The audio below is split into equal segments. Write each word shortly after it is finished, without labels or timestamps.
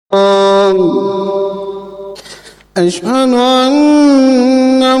أشهد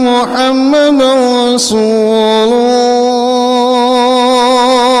أن محمدا رسول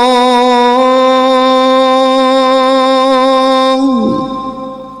الله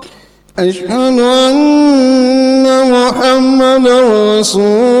أشهد أن محمدا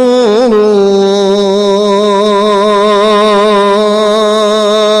رسول الله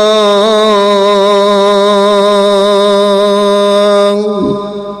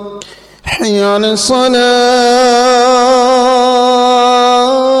حي على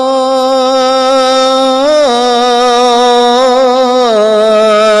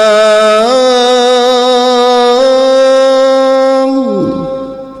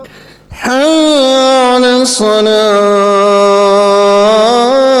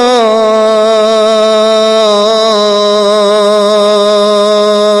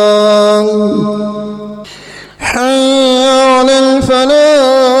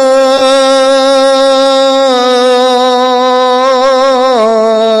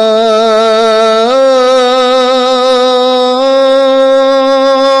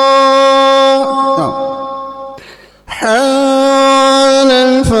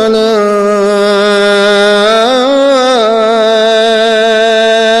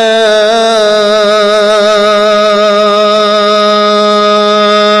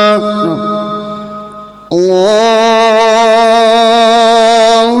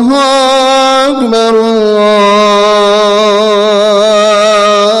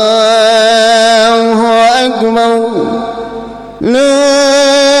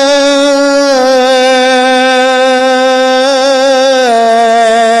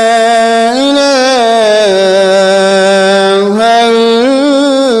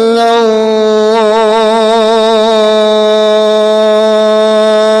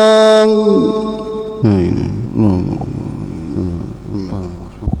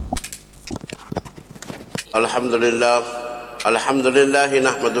الحمد لله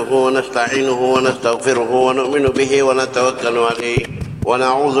نحمده ونستعينه ونستغفره ونؤمن به ونتوكل عليه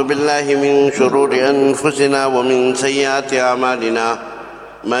ونعوذ بالله من شرور أنفسنا ومن سيئات أعمالنا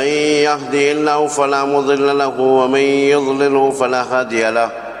من يهده الله فلا مضل له ومن يضلله فلا هادي له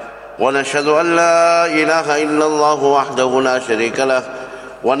ونشهد أن لا إله إلا الله وحده لا شريك له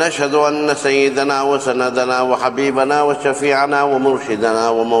ونشهد أن سيدنا وسندنا وحبيبنا وشفيعنا ومرشدنا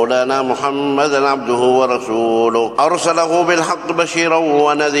ومولانا محمدا عبده ورسوله أرسله بالحق بشيرا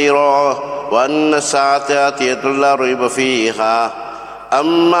ونذيرا وأن الساعة آتية لا ريب فيها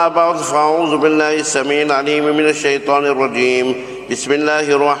أما بعد فأعوذ بالله السميع العليم من الشيطان الرجيم بسم الله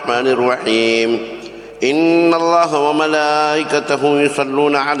الرحمن الرحيم إن الله وملائكته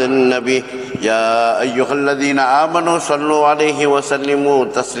يصلون على النبي يا أيها الذين آمنوا صلوا عليه وسلموا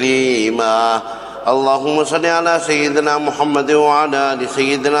تسليما اللهم صل على سيدنا محمد وعلى آل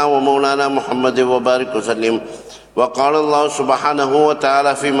سيدنا ومولانا محمد وبارك وسلم وقال الله سبحانه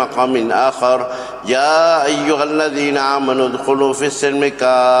وتعالى في مقام آخر يا أيها الذين آمنوا ادخلوا في السلم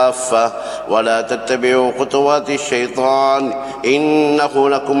كافة ولا تتبعوا خطوات الشيطان إنه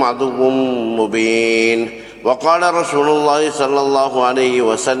لكم عدو مبين وقال رسول الله صلى الله عليه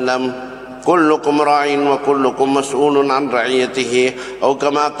وسلم كلكم راع وكلكم مسؤول عن رعيته أو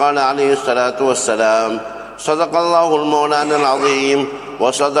كما قال عليه الصلاة والسلام صدق الله المولانا العظيم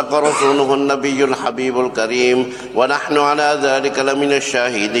وصدق رسوله النبي الحبيب الكريم ونحن على ذلك لمن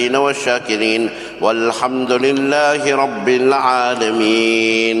الشاهدين والشاكرين والحمد لله رب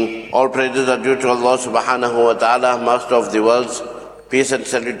العالمين. All praises are due to Allah subhanahu wa ta'ala, Master of the worlds. Peace and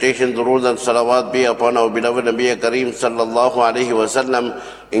salutation, durood and salawat be upon our beloved Nabi Kareem sallallahu alayhi wa sallam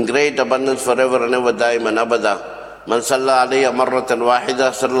in great abundance forever and ever, daim and abada. Man salla alayya marratan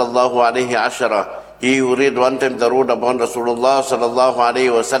wahida sallallahu alayhi ashara. He who read one time durood upon Rasulullah sallallahu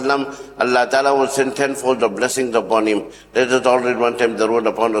alayhi wa sallam, Allah Ta'ala will send tenfold of blessings upon him. Let us all read one time durood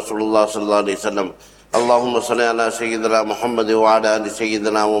upon Rasulullah sallallahu alayhi wa sallam. Allahumma salli ala Sayyidina Muhammad wa ala ali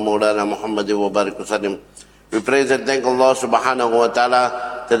Sayyidina wa Mawlana Muhammad wa barik wa sallim. We praise and thank Allah subhanahu wa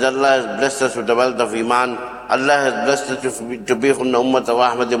ta'ala that Allah has blessed us with the wealth of Iman. Allah has blessed us to be from the Ummah of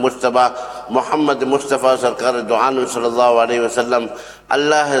Ahmad Mustafa, Muhammad Mustafa Sarkar Du'an sallallahu alayhi wa sallam.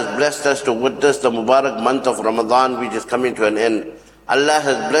 Allah has blessed us to witness the Mubarak month of Ramadan which is coming to an end. Allah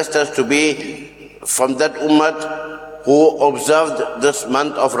has blessed us to be from that Ummah who observed this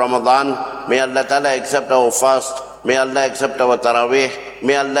month of Ramadan. May Allah Ta'ala accept our fast. May Allah accept our Taraweeh.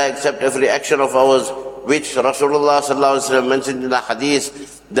 May Allah accept every action of ours, which Rasulullah sallallahu alaihi wasallam mentioned in the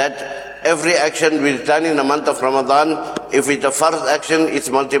hadith, that every action we done in the month of Ramadan, if it's a first action, it's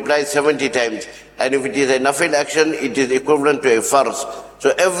multiplied 70 times. And if it is a nafil action, it is equivalent to a farz.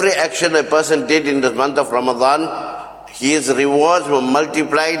 So every action a person did in the month of Ramadan, his rewards were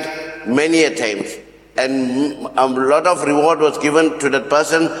multiplied many a times. And a lot of reward was given to that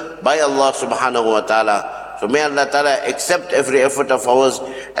person by Allah subhanahu wa ta'ala. So may Allah ta'ala accept every effort of ours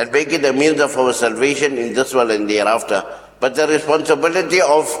and make it a means of our salvation in this world and the hereafter. But the responsibility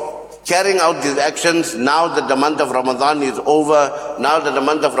of carrying out these actions, now that the month of Ramadan is over, now that the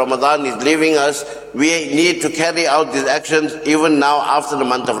month of Ramadan is leaving us, we need to carry out these actions even now after the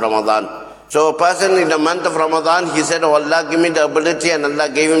month of Ramadan. So a person in the month of Ramadan, he said, oh Allah, give me the ability, and Allah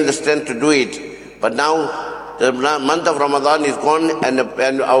gave him the strength to do it. But now the month of Ramadan is gone, and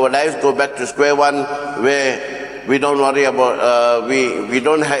our lives go back to square one, where we don't worry about, we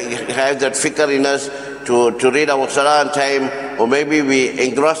don't have that fikr in us to read our salah on time, or maybe we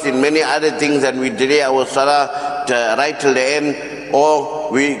engrossed in many other things and we delay our salah right till the end,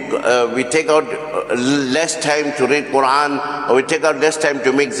 or we take out less time to read Quran, or we take out less time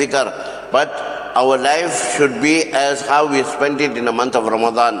to make zikr. But our life should be as how we spent it in the month of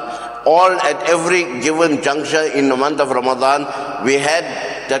Ramadan. All at every given juncture in the month of Ramadan, we had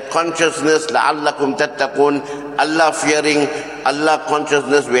that consciousness, لَعَلَّكُمْ تَتَّقُونَ, Allah fearing, Allah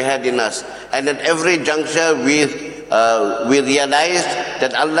consciousness we had in us. And at every juncture we realized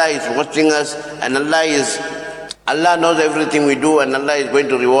that Allah is watching us, and Allah knows everything we do, and Allah is going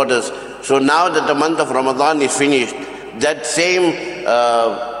to reward us. So now that the month of Ramadan is finished, that same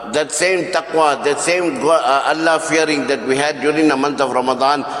taqwa, that same Allah fearing that we had during the month of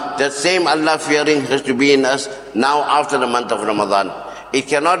Ramadan, that same Allah fearing has to be in us now after the month of Ramadan. It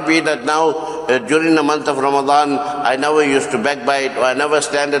cannot be that now during the month of Ramadan I never used to backbite, or I never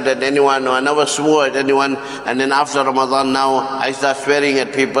slandered at anyone, or I never swore at anyone, and then after Ramadan now I start swearing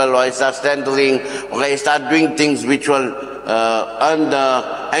at people, or I start slandering, or I start doing things which will earn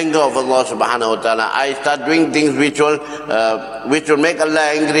the anger of Allah subhanahu wa ta'ala. I start doing things which will make Allah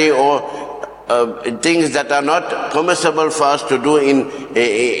angry, or things that are not permissible for us to do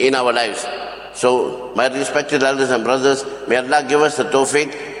in our lives. So, my respected elders and brothers, may Allah give us the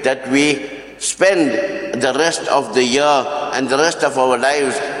tawfiq that we spend the rest of the year and the rest of our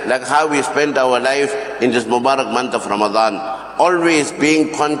lives like how we spent our life in this Mubarak month of Ramadan. Always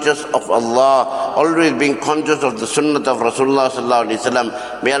being conscious of Allah, always being conscious of the sunnah of Rasulullah sallallahu alaihi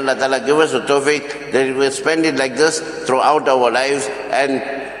wasallam. May Allah ta'ala give us the tawfiq that we will spend it like this throughout our lives. And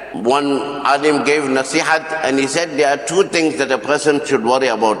one alim gave nasihat, and he said there are two things that a person should worry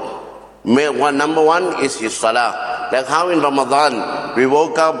about. Number one is his salah. Like how in Ramadan we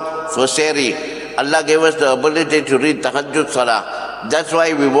woke up for sehri, Allah gave us the ability to read tahajjud salah. That's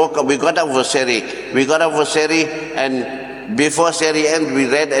why we got up for sehri. We got up for sehri, and before sehri end we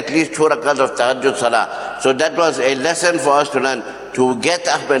read at least 2 rakats of tahajjud salah. So that was a lesson for us to learn, to get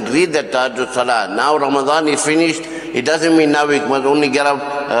up and read that tahajjud salah. Now Ramadan is finished, it doesn't mean now we must only get up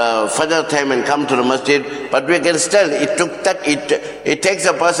Fajr time and come to the masjid, but we can still, it takes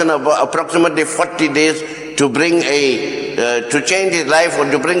a person approximately 40 days to bring to change his life, or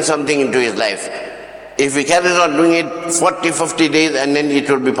to bring something into his life. If he carries on doing it 40, 50 days, and then it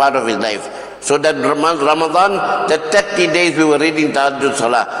will be part of his life. So that Ramadan, that 30 days we were reading Tahajjud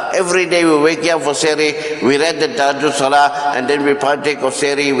Salah. Every day we wake up for Sehri, we read the Tahajjud Salah, and then we partake of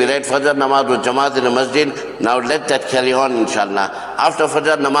Sehri, we read Fajr Namaz with Jamaat in the masjid. Now let that carry on, inshallah. After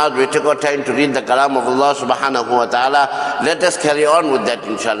Fajr Namaz, we took our time to read the Kalam of Allah subhanahu wa ta'ala. Let us carry on with that,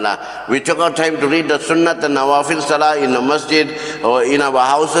 inshallah. We took our time to read the Sunnat and Nawafil Salah in the masjid or in our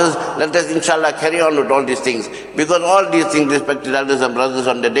houses. Let us, inshallah, carry on with all these things. Because all these things, respected elders and brothers,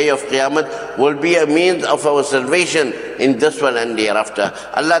 on the day of Qiyamah, will be a means of our salvation in this one and the hereafter.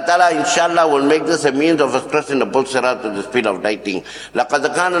 Allah Ta'ala inshallah will make this a means of us crossing the bull sirat to the speed of lightning.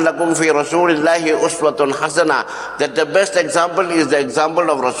 لَقَدْ كَانَ لَكُمْ فِي رَسُولِ اللَّهِ أُسْوَةٌ حَسَنَةٌ. That the best example is the example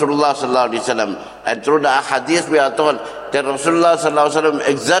of Rasulullah sallallahu alaihi wasallam. And through the hadith we are told that Rasulullah sallallahu alaihi wasallam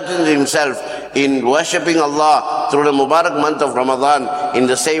exerted himself in worshipping Allah through the Mubarak month of Ramadan. In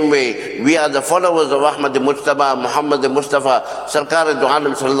the same way, we are the followers of Ahmad Mujtaba, Muhammad Mustafa, Sarkar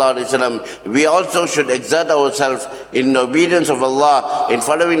Du'alam sallallahu alaihi wasallam. We also should exert ourselves in obedience of Allah, in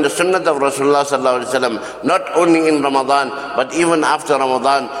following the sunnah of Rasulullah sallallahu alaihi wasallam, not only in Ramadan, but even after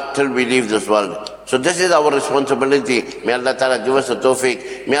Ramadan till we leave this world. So this is our responsibility. May Allah Ta'ala give us a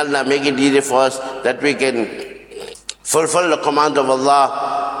tawfiq. May Allah make it easy for us that we can fulfill the command of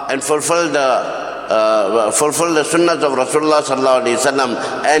Allah and fulfill the sunnahs of Rasulullah sallallahu alaihi wasallam,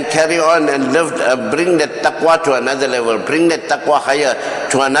 and carry on and live, bring that taqwa to another level, bring that taqwa higher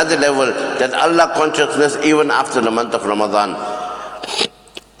to another level, that Allah consciousness even after the month of Ramadan.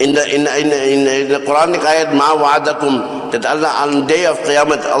 In the Quranic ayat, ma wa'adakum, that Allah on the day of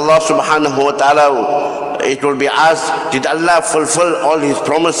Qiyamah, Allah subhanahu wa ta'ala it will be asked, did Allah fulfill all His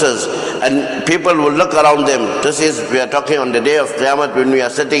promises? And people will look around them. This is, we are talking on the day of Qiyamah when we are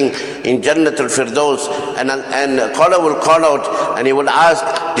sitting in Jannatul Firdaus, and a caller will call out and he will ask,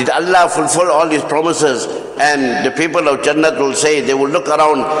 did Allah fulfill all His promises? And the people of Jannat will say, they will look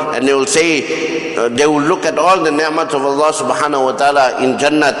around and they will say, they will look at all the ni'mat of Allah subhanahu wa ta'ala in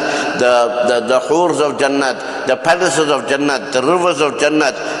Jannat, the hurs of Jannat, the palaces of Jannat, the rivers of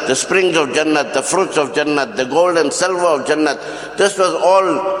Jannat, the springs of Jannat, the fruits of Jannat, the gold and silver of Jannat. This was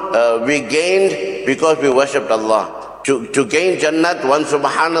all we gained because we worshipped Allah. To gain Jannat, one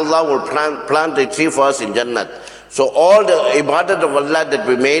subhanallah will plant a tree for us in Jannat. So all the ibadat of Allah that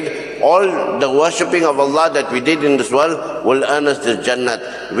we made, all the worshipping of Allah that we did in this world will earn us this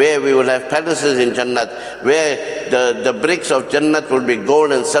Jannat, where we will have palaces in Jannat, where the bricks of Jannat will be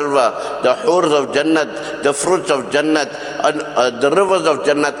gold and silver, the hurs of Jannat, the fruits of Jannat, the rivers of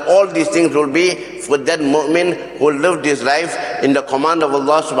Jannat, all these things will be for that mu'min who lived his life in the command of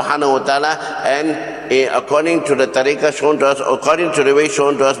Allah subhanahu wa ta'ala and according to the tariqah shown to us, according to the way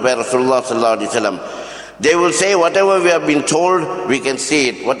shown to us by Rasulullah sallallahu alaihi wasallam. They will say, whatever we have been told, we can see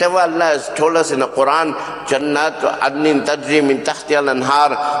it. Whatever Allah has told us in the Quran, Jannat, Adnin, Tajri, Min Tahti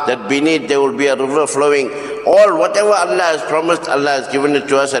al-Anhar, that beneath there will be a river flowing. All, whatever Allah has promised, Allah has given it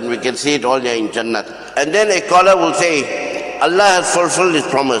to us and we can see it all here in Jannat. And then a caller will say, Allah has fulfilled His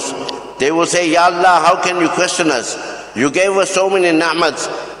promise. They will say, Ya Allah, how can you question us? You gave us so many ni'mats.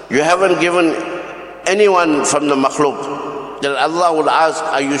 You haven't given anyone from the makhluk. Then Allah will ask,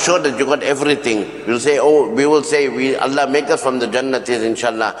 are you sure that you got everything? We will say, Allah make us from the Jannatis,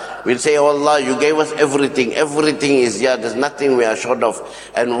 inshallah. We'll say, oh Allah, you gave us everything. Everything is here. There's nothing we are short of.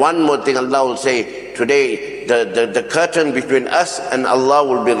 And one more thing Allah will say, today, the curtain between us and Allah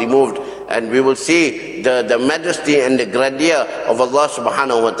will be removed. And we will see the majesty and the grandeur of Allah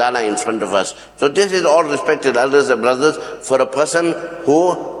subhanahu wa ta'ala in front of us. So this is all respected elders and brothers for a person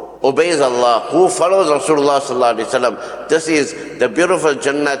who obeys Allah, who follows Rasulullah sallallahu alaihi wasallam. This is the beautiful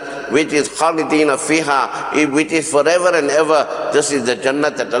Jannat, which is khalidina fiha, which is forever and ever. This is the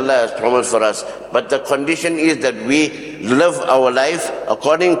Jannat that Allah has promised for us. But the condition is that we live our life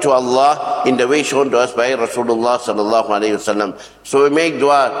according to Allah in the way shown to us by Rasulullah sallallahu alaihi wasallam. So we make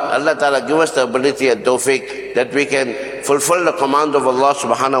dua, Allah Ta'ala give us the ability and tawfiq that we can fulfill the command of Allah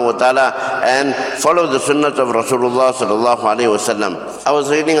subhanahu wa ta'ala and follow the sunnah of Rasulullah sallallahu alaihi wasallam. I was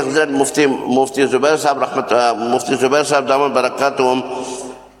reading Hazrat Mufti Zubair Sahib Daman Barakatuhum.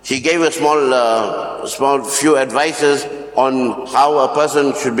 He gave a small few advices on how a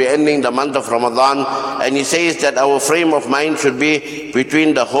person should be ending the month of Ramadan, and he says that our frame of mind should be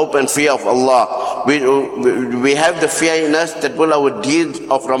between the hope and fear of Allah. We have the fear in us that will our deeds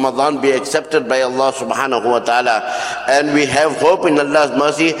of Ramadan be accepted by Allah subhanahu wa ta'ala, and we have hope in Allah's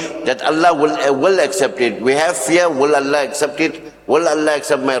mercy that Allah will accept it. We have fear, will Allah accept it? Will Allah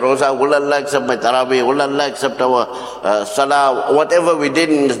accept my roza? Will Allah accept my taraweeh? Will Allah accept our salah? Whatever we did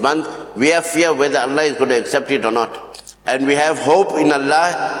in this month, we have fear whether Allah is going to accept it or not. And we have hope in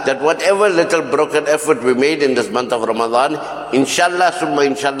Allah that whatever little broken effort we made in this month of Ramadan, inshallah, summa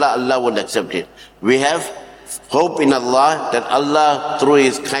inshallah, Allah will accept it. We have hope in Allah that Allah, through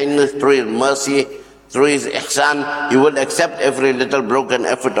His kindness, through His mercy, through His ihsan, He will accept every little broken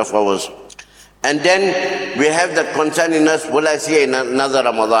effort of ours. And then we have that concern in us, will I see another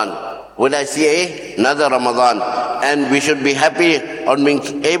Ramadan? Will I see another Ramadan? And we should be happy on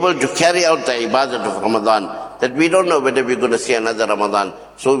being able to carry out the ibadat of Ramadan. That we don't know whether we're going to see another Ramadan.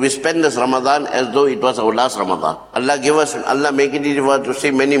 So we spend this Ramadan as though it was our last Ramadan. Allah make it easy for us to see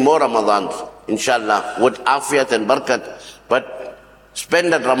many more Ramadans, inshallah, with afiyat and barakat. But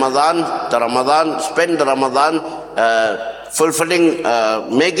spend that spend the Ramadan fulfilling,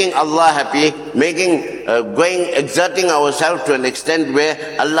 making Allah happy, exerting ourselves to an extent where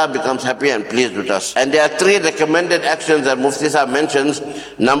Allah becomes happy and pleased with us. And there are three recommended actions that Mufti Sahib mentions.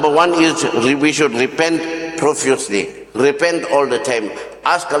 Number one is we should repent profusely. Repent all the time.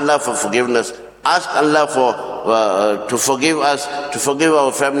 Ask Allah for forgiveness. Ask Allah to forgive us, to forgive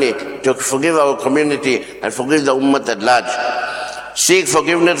our family, to forgive our community, and forgive the ummah at large. Seek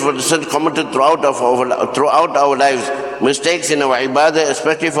forgiveness for the sins committed throughout our lives, mistakes in our ibadah,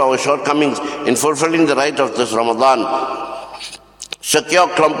 especially for our shortcomings in fulfilling the right of this Ramadan. Secure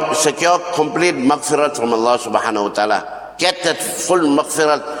complete maghfirat from Allah subhanahu wa ta'ala. Get that full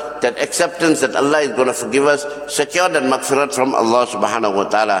maghfirat, that acceptance that Allah is going to forgive us. Secure that maghfirat from Allah subhanahu wa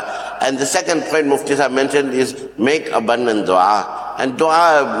ta'ala. And the second point Mufti Sahib mentioned is make abundant dua. And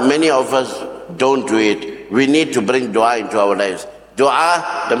dua, many of us don't do it. We need to bring dua into our lives.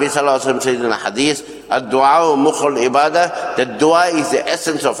 Dua, the Nabi Sallallahu Alaihi Wasallam says in a hadith, Ad-du'a mukhul ibadah. The dua is the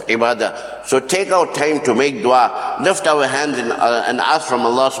essence of ibadah. So take our time to make dua. Lift our hands and ask from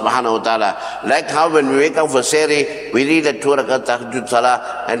Allah subhanahu wa ta'ala. Like how when we wake up for sehri, we read at 2 rakat tahajjud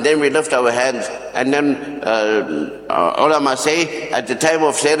salah, and then we lift our hands. And then ulama say, at the time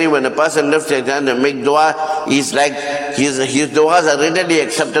of sehri, when a person lifts his hand and make dua, he's like, his duas are readily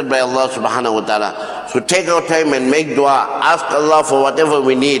accepted by Allah subhanahu wa ta'ala. So take our time and make dua. Ask Allah for whatever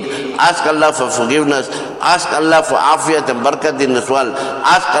we need. Ask Allah for forgiveness. Ask Allah for afiyat and barakat in this world.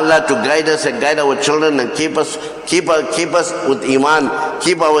 Ask Allah to guide us and guide our children and keep us with iman.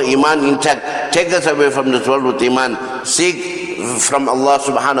 Keep our iman intact. Take us away from this world with iman. Seek from Allah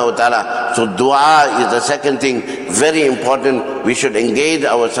subhanahu wa ta'ala. So dua is the second thing, very important. We should engage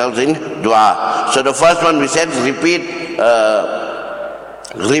ourselves in dua. So the first one we said, repent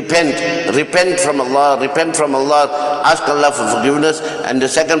from Allah, ask Allah for forgiveness. And the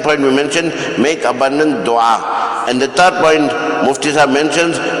second point we mentioned, make abundant dua. And the third point Mufti Sahib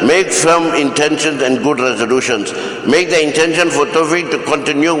mentions, make firm intentions and good resolutions. Make the intention for tawfiq to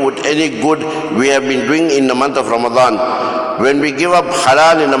continue with any good we have been doing in the month of Ramadan. When we give up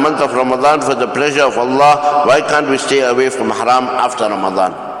halal in the month of Ramadan for the pleasure of Allah, why can't we stay away from haram after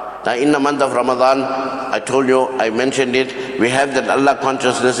Ramadan? Now in the month of Ramadan, I told you, I mentioned it, we have that Allah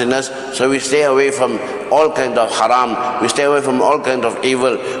consciousness in us, so we stay away from all kinds of haram, we stay away from all kinds of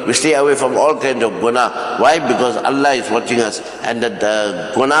evil, we stay away from all kinds of guna. Why? Because Allah is watching us, and that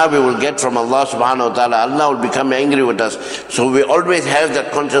guna we will get from Allah subhanahu wa ta'ala, Allah will become angry with us. So we always have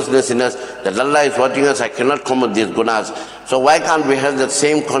that consciousness in us, that Allah is watching us, I cannot commit these gunas. So why can't we have that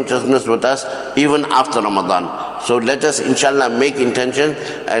same consciousness with us even after Ramadan? So let us inshallah make intention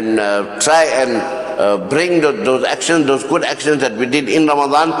and try and bring those actions, those good actions that we did in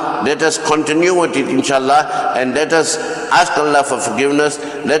Ramadan. Let us continue with it inshallah, and let us ask Allah for forgiveness.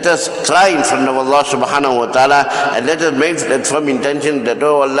 Let us cry in front of Allah subhanahu wa ta'ala, and let us make that firm intention that,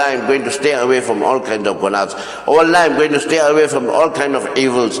 oh Allah, I'm going to stay away from all kinds of gunas. Oh Allah, I'm going to stay away from all kinds of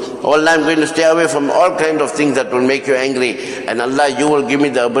evils. Oh Allah, I'm going to stay away from all kinds of things that will make you angry. And Allah, you will give me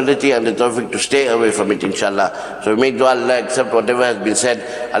the ability and the tawfiq to stay away from it inshallah. So we make dua, Allah accept whatever has been said.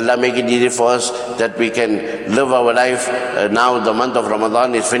 Allah make it easy for us that we can live our life. Now the month of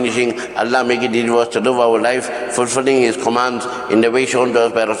Ramadan is finishing. Allah make it easy for us to live our life, fulfilling His commands in the way shown to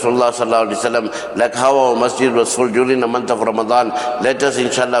us by Rasulullah sallallahu alaihi wasallam. Like how our masjid was full during the month of Ramadan, let us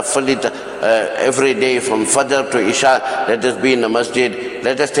inshallah fill it every day from Fajr to Isha. Let us be in the masjid.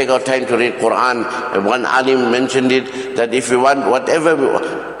 Let us take our time to read Quran. One alim mentioned it, that if we want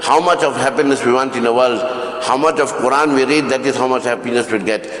how much of happiness we want in the world, how much of Quran we read, that is how much happiness we'll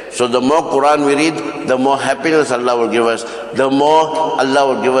get. So the more Quran we read, the more happiness Allah will give us. The more Allah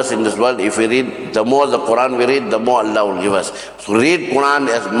will give us in this world. If we read, the more the Quran we read, the more Allah will give us. So read Quran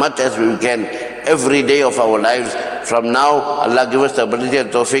as much as we can every day of our lives. From now, Allah give us the ability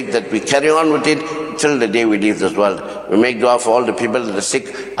and tawfiq that we carry on with it till the day we leave this world. We make dua for all the people that are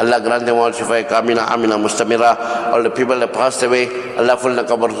sick. Allah grant them all shifa kamina amina mustamira. All the people that passed away, Allah full na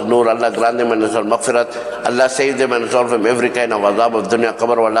qabr noor. Allah grant them and resolve maghfirat. Allah save them and resolve from every kind of azab of dunya,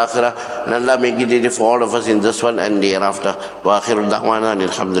 qabr wal akhirah. And Allah make it easy for all of us in this world and the hereafter. Wa akhiru da'wana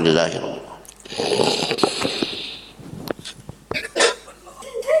alhamdulillahi.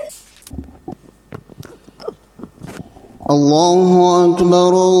 الله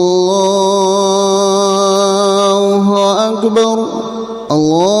أكبر الله أكبر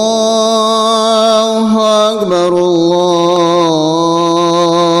الله أكبر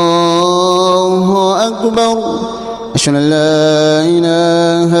الله أكبر أشهد أن لا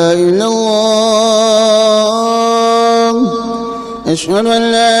إله إلا الله أشهد أن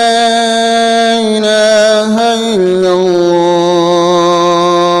لا إله إلا الله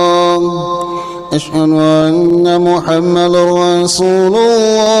أشهد أن محمد رسول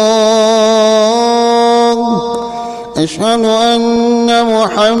الله أشهد أن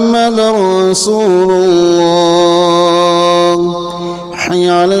محمد رسول الله حي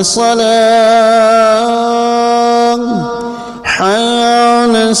على الصلاة حي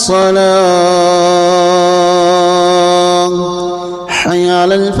على الصلاة حي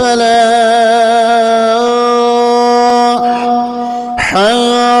على الفلاح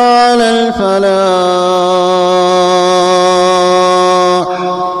حي على الفلاح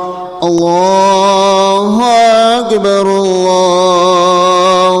الله أكبر الله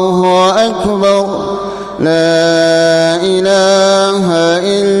أكبر لا إله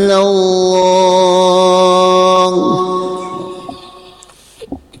إلا الله.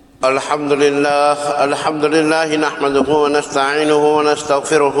 الحمد لله نحمده ونستعينه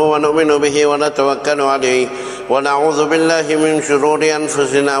ونستغفره ونؤمن به ونتوكل عليه ونعوذ بالله من شرور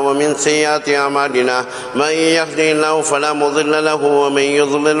أنفسنا ومن سيئات أعمالنا من يهده الله فلا مضل له ومن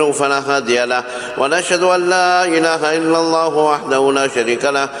يضلل فلا هادي له ونشهد أن لا إله إلا الله وحده لا شريك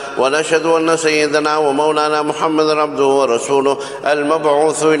له ونشهد أن سيدنا ومولانا محمد عبده ورسوله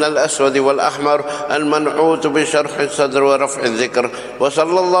المبعوث إلى الأسود والأحمر المنعوت بشرح الصدر ورفع الذكر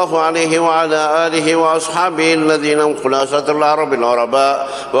وصلى الله عليه وعلى آله وأصحابه الذين هم خلاصة العرب العرباء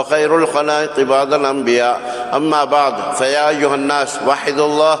وخير الخلائق بعد الأنبياء. أما بعد، فيا أيها الناس وحدوا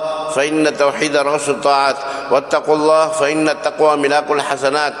الله فإن التوحيد رأس الطاعات، واتقوا الله فإن التقوى ملاك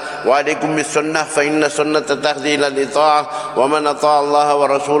الحسنات، وعليكم بالسنة فإن السنة تهدي إلى الإطاعة، ومن أطاع الله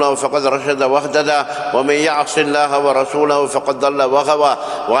ورسوله فقد رشد واهتدى، ومن يعص الله ورسوله فقد ضل وغوى.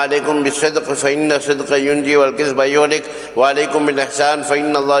 وعليكم بالصدق فإن الصدق ينجي والكذب يهلك، وعليكم بالإحسان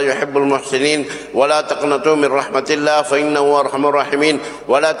فإن الله يحب المحسنين، ولا تقنطوا من رحمة الله فإنه هو أرحم الراحمين،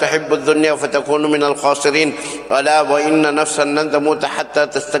 ولا تحبوا الدنيا فتكونوا من الخاسرين. ألا وإن نفسا لن تموت حتى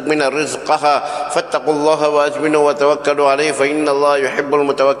تستكمل رزقها، فاتقوا الله وأجملوا وتوكلوا عليه فإن الله يحب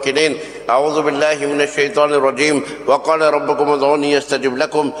المتوكلين. أعوذ بالله من الشيطان الرجيم. وقال ربكم ادعوني يستجب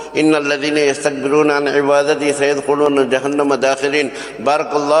لكم إن الذين يستكبرون عن عبادتي سيدخلون جهنم داخلين.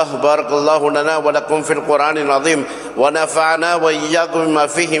 بارك الله لنا ولكم في القرآن العظيم، ونفعنا وإياكم بما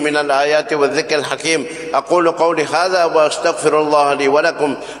فيه من الآيات والذكر الحكيم. أقول قولي هذا وأستغفر الله لي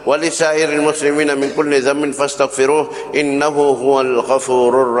ولكم ولسائر المسلمين من كل ذنب فاستغفروه إنه هو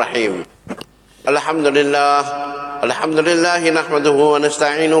الغفور الرحيم. الحمد لله نحمده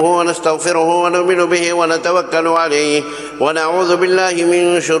ونستعينه ونستغفره ونؤمن به ونتوكل عليه، ونعوذ بالله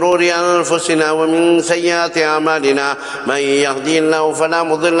من شرور أنفسنا ومن سيئات أعمالنا. من يهدي الله فلا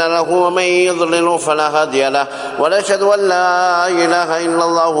مضل له ومن يضلل فلا هادي له، ونشهد أن لا إله إلا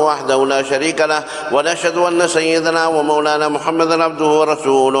الله وحده لا شريك له، ونشهد أن سيدنا ومولانا محمدا عبده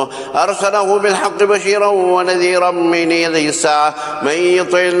ورسوله أرسله بالحق بشيرا ونذيرا من يدي الساعة. من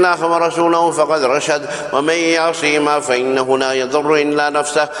يطع الله ورسوله فقد رشد، ومن يعصهما فإنه لا يضر إلا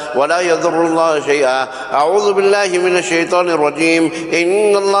نفسه ولا يضر الله شيئا. أعوذ بالله من الشيطان الرجيم.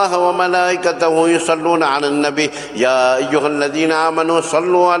 إن الله وملائكته يصلون على النبي يا أيها الذين آمنوا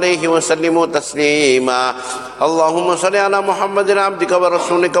صلوا عليه وسلموا تسليما. اللهم صل على محمد عبدك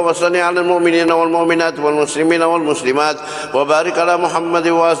ورسولك، وصل على المؤمنين والمؤمنات والمسلمين والمسلمات، وبارك على محمد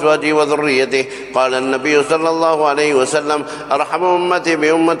وأزواجه وذريته. قال النبي صلى الله عليه وسلم: أرحم أمتي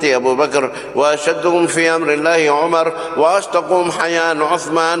بأمتي أبو بكر، وأشدهم في أمر الله عمر، وأصدقهم حياء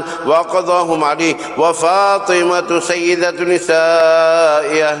عثمان، وقضاهم علي، وفاطمة سيدة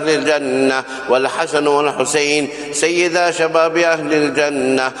نساء أهل الجنة، والحسن والحسين سيدا شباب أهل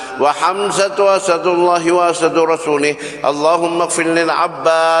الجنة، وحمزة أسد الله وأسد رسوله. اللهم اغفر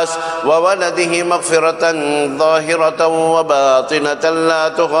للعباس وولده مغفرة ظاهرة وباطنة لا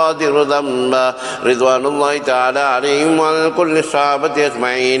تغادر ذنبا، رضوان الله تعالى عليهم وعلى كل الصحابة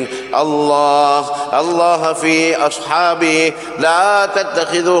أجمعين. الله في أصحابي لا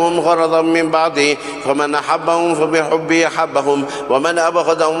تتخذوهم غرضا من بعدي، فمن أحبهم فبحبي أحبهم، ومن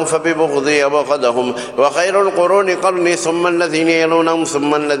أبغضهم فببغضي أبغضهم، وخير القرون قرني ثم الذين يلونهم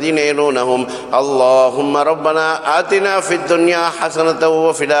ثم الذين يلونهم. اللهم ربنا آتنا في الدنيا حسنة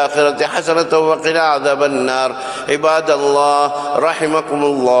وفي الآخرة حسنة وقنا عذاب النار. عباد الله رحمكم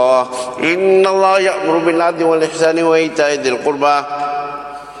الله، إن الله يأمر بالعدل والإحسان وإيتاء ذي القربى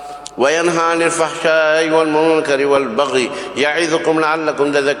وينهى عن الفحشاء والمنكر والبغي، يعظكم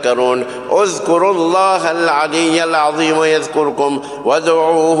لعلكم تذكرون. اذكروا الله العلي العظيم يذكركم،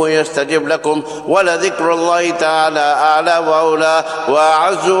 وادعوه يستجب لكم، ولذكر الله تعالى أعلى وأولى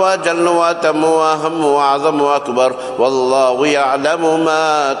وأعز وأجل وأتم وأهم وأعظم وأكبر، والله يعلم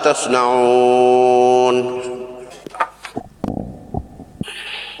ما تصنعون.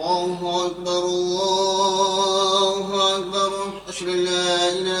 الله أكبر الله أكبر. أشهد أن لا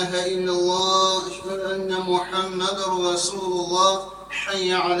إله إلا الله، أشهد أن محمدا رسول الله. حي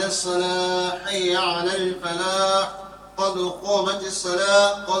على الصلاة، حي على الفلاح، قد قامت الصلاة،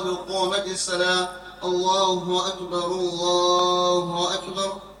 قد قامت الصلاة. الله أكبر الله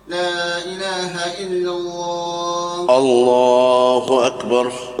أكبر. لا إله إلا الله. الله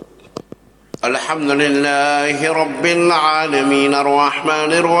أكبر. الحمد لله رب العالمين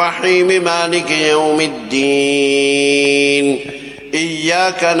الرحمن الرحيم مالك يوم الدين.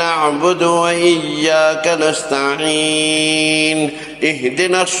 إياك نعبد وإياك نستعين.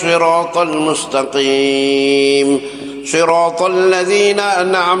 اهدنا الصراط المستقيم، صراط الذين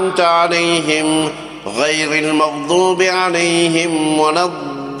أنعمت عليهم غير المغضوب عليهم ولا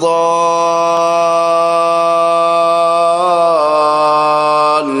الضالين.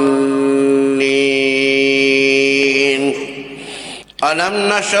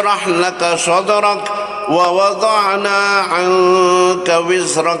 ألم نشرح لك صدرك ووضعنا عنك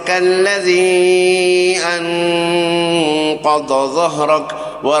وزرك الذي أنقض ظهرك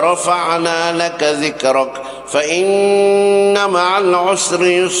ورفعنا لك ذكرك فإن مع العسر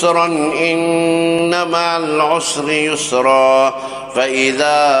يسرا إن مع العسر يسرا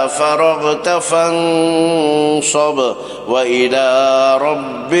فإذا فرغت فانصب وإلى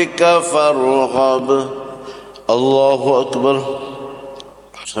ربك فارغب. الله أكبر.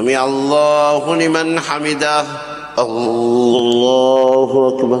 سمع الله لمن حمده. الله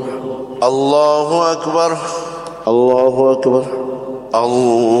أكبر. الله أكبر. الله أكبر.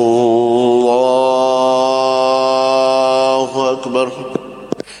 الله أكبر.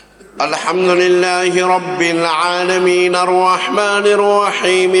 الحمد لله رب العالمين الرحمن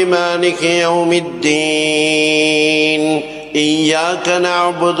الرحيم مالك يوم الدين إياك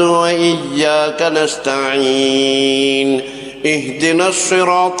نعبد وإياك نستعين اهدنا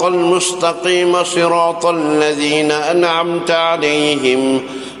الصراط المستقيم صراط الذين أنعمت عليهم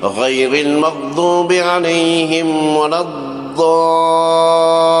غير المغضوب عليهم ولا الضالين.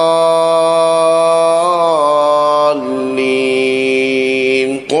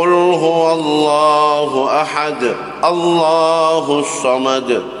 قل هو الله أحد الله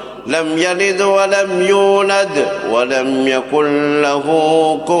الصمد لم يلد ولم يولد ولم يكن له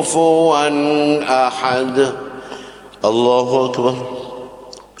كفوا أحد. الله أكبر.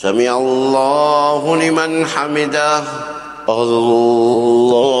 سمع الله لمن حمده.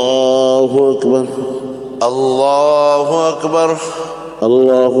 الله أكبر. الله أكبر.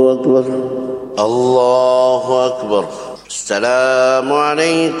 الله أكبر. الله أكبر. السلام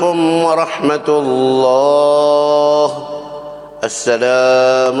عليكم ورحمة الله.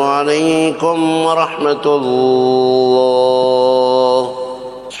 السلام عليكم ورحمة الله.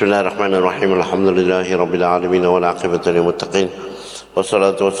 بسم الله الرحمن الرحيم. الحمد لله رب العالمين والعاقبة للمتقين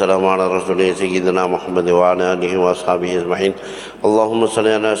والصلاة والسلام على رسوله سيدنا محمد وعلى آله وأصحابه أجمعين. اللهم صل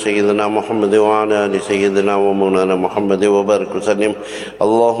على سيدنا محمد وعلى آل سيدنا ومولانا محمد وبارك وسلم.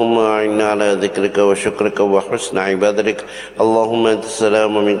 اللهم أعنا على ذكرك وشكرك وحسن عبادتك. اللهم أنت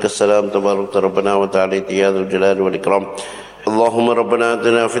السلام ومنك السلام تبارك ربنا وتعالى يا ذا الجلال والإكرام. اللهم ربنا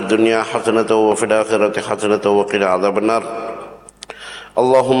آتنا في الدنيا حسنة وفي الآخرة حسنة وقنا عذاب النار.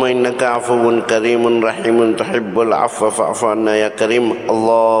 اللهم إنك عفو كريم رحيم تحب العفو فاعف عنا يا كريم.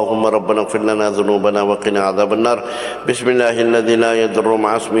 اللهم ربنا اغفر لنا ذنوبنا وقنا عذاب النار. بسم الله الذي لا يضر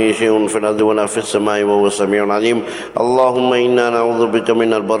مع اسمه شيء في الأرض ولا في السماء وهو السميع العليم. اللهم إنا نعوذ بك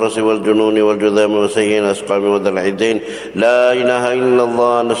من البرص والجنون والجذام وسيء الأسقام وذل الدين. لا إله إلا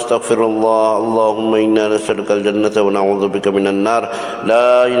الله نستغفر الله. اللهم إنا نسألك الجنة ونعوذ بك من النار.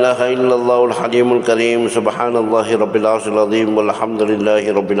 لا إله إلا الله الحليم الكريم. سبحان الله رب العرش العظيم والحمد لله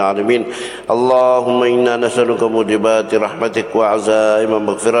رب العالمين. اللهم إنا نسألك موجبات رحمتك وعزائم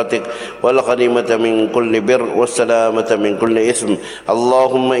مغفرتك والغنيمة من كل بر والسلامة من كل إثم.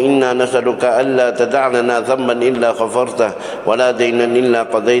 اللهم إنا نسألك ألا تدع لنا ذنبا إلا غفرته ولا دينا إلا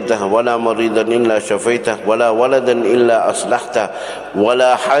قضيته ولا مريضا إلا شفيته ولا ولدا إلا أصلحته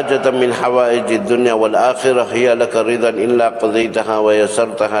ولا حاجة من حوائج الدنيا والآخرة هي لك رضا إلا قضيتها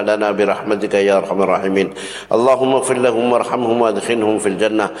ويسرتها لنا برحمتك يا أرحم الراحمين. اللهم اغفر لهم وارحمهم وادخلهم في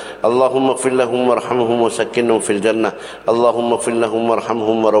الجنة. اللهم اغفر لهم وارحمهم وسكنهم في الجنة. اللهم اغفر لهم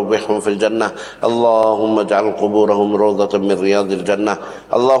وارحمهم وروحهم في الجنة. اللهم اجعل قبورهم روضة من رياض الجنة.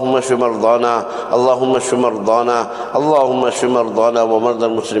 اللهم اشف مرضانا. اللهم اشف مرضانا. اللهم اشف مرضانا ومرضى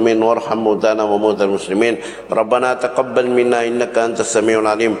المسلمين وارحم موتانا وموتى المسلمين. ربنا تقبل منا إنك أنت السميع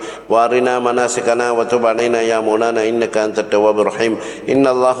العليم وارنا مناسكنا وتب علينا يا مولانا إنك أنت التواب الرحيم. إن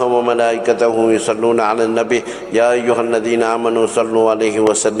الله وملائكته يصلون على النبي يا أيها الذين آمنوا صلوا عليه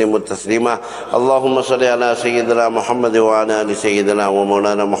وسلموا تسليما. اللهم صل على سيدنا محمد وعلى آل سيدنا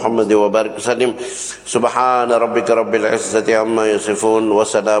ومولانا محمد وبارك وسلم. سبحان ربك رب العزة عما يصفون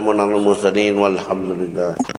وسلام على المرسلين والحمد لله.